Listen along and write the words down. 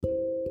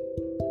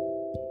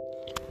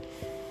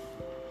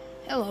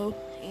Hello,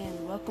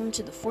 and welcome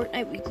to the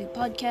Fortnite Weekly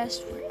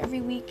Podcast, where every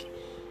week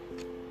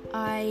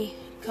I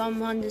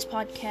come on this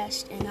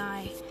podcast and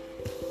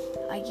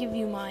I give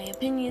you my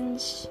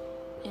opinions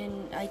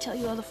and I tell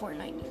you all the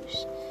Fortnite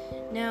news.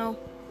 Now,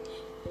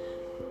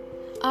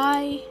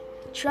 I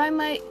try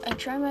my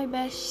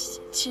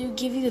best to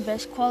give you the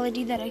best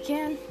quality that I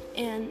can,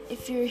 and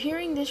if you're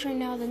hearing this right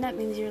now, then that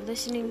means you're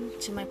listening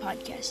to my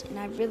podcast, and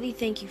I really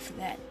thank you for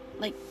that,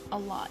 a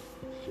lot.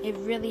 It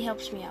really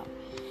helps me out.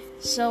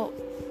 So,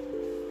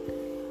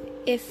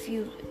 if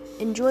you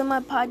enjoy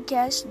my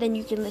podcast, then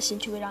you can listen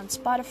to it on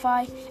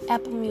Spotify,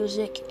 Apple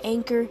Music,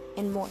 Anchor,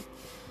 and more.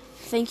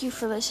 Thank you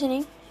for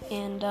listening,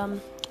 and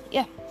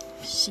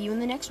see you in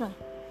the next one.